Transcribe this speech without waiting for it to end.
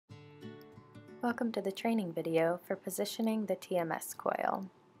Welcome to the training video for positioning the TMS coil.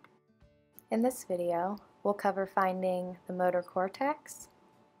 In this video, we'll cover finding the motor cortex,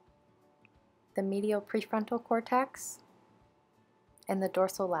 the medial prefrontal cortex, and the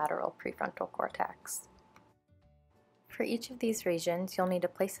dorsolateral prefrontal cortex. For each of these regions, you'll need to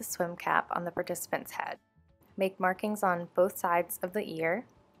place a swim cap on the participant's head. Make markings on both sides of the ear,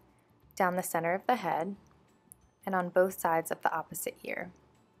 down the center of the head, and on both sides of the opposite ear.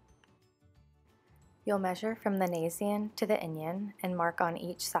 You'll measure from the Nasion to the Inion and mark on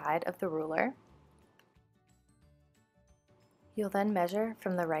each side of the ruler. You'll then measure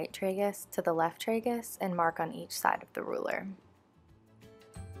from the right tragus to the left tragus and mark on each side of the ruler.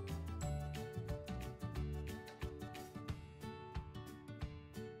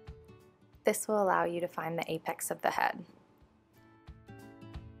 This will allow you to find the apex of the head.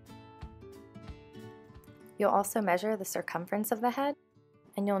 You'll also measure the circumference of the head,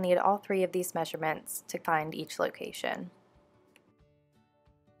 and you'll need all three of these measurements to find each location.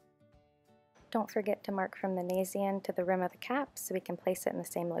 Don't forget to mark from the Nasion to the rim of the cap so we can place it in the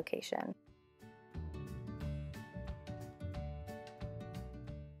same location.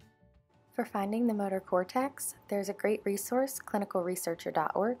 For finding the motor cortex, there's a great resource,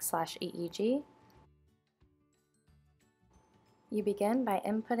 clinicalresearcher.org/EEG. You begin by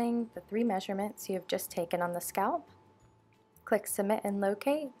inputting the three measurements you have just taken on the scalp. Click Submit and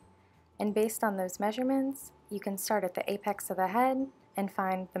Locate, and based on those measurements, you can start at the apex of the head and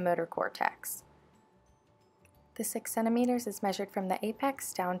find the motor cortex. The 6 centimeters is measured from the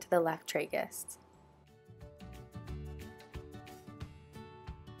apex down to the left tragus.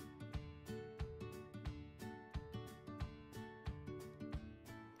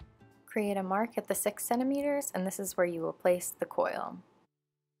 Create a mark at the 6 centimeters, and this is where you will place the coil.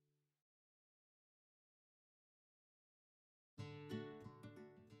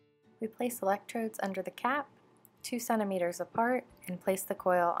 We place electrodes under the cap, 2 centimeters apart, and place the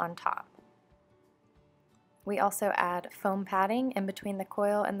coil on top. We also add foam padding in between the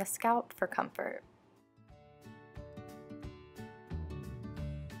coil and the scalp for comfort.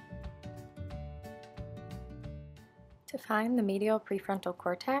 To find the medial prefrontal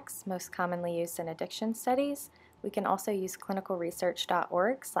cortex, most commonly used in addiction studies, we can also use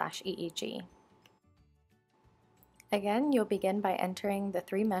clinicalresearch.org/EEG. Again, you'll begin by entering the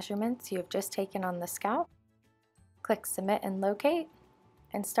 3 measurements you have just taken on the scalp. Click Submit and Locate,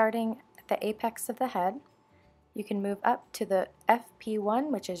 and starting at the apex of the head, you can move up to the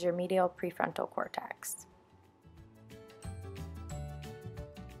FP1, which is your medial prefrontal cortex.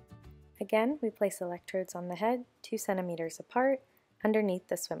 Again, we place electrodes on the head, 2 centimeters apart, underneath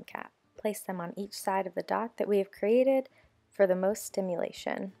the swim cap. Place them on each side of the dot that we have created for the most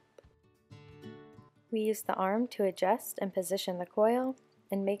stimulation. We use the arm to adjust and position the coil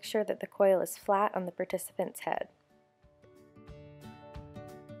and make sure that the coil is flat on the participant's head.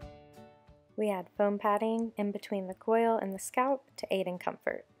 We add foam padding in between the coil and the scalp to aid in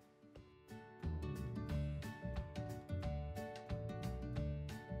comfort.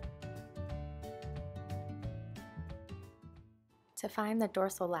 To find the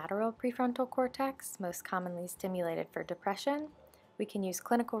dorsolateral prefrontal cortex, most commonly stimulated for depression, we can use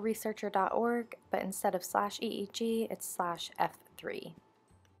clinicalresearcher.org, but instead of /EEG, it's /F3.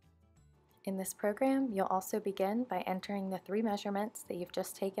 In this program, you'll also begin by entering the 3 measurements that you've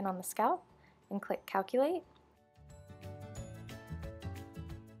just taken on the scalp and click Calculate.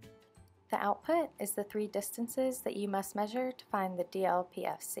 The output is the 3 distances that you must measure to find the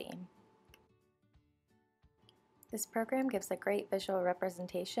DLPFC. This program gives a great visual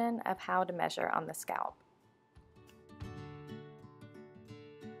representation of how to measure on the scalp.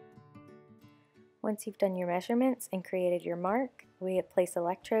 Once you've done your measurements and created your mark, we place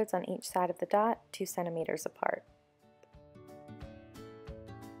electrodes on each side of the dot, 2 centimeters apart.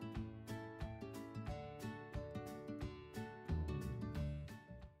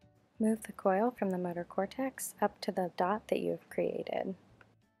 Move the coil from the motor cortex up to the dot that you have created.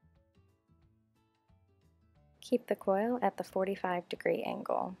 Keep the coil at the 45-degree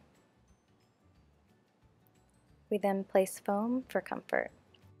angle. We then place foam for comfort.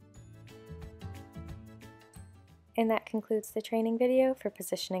 And that concludes the training video for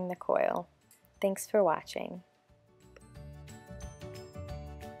positioning the coil. Thanks for watching.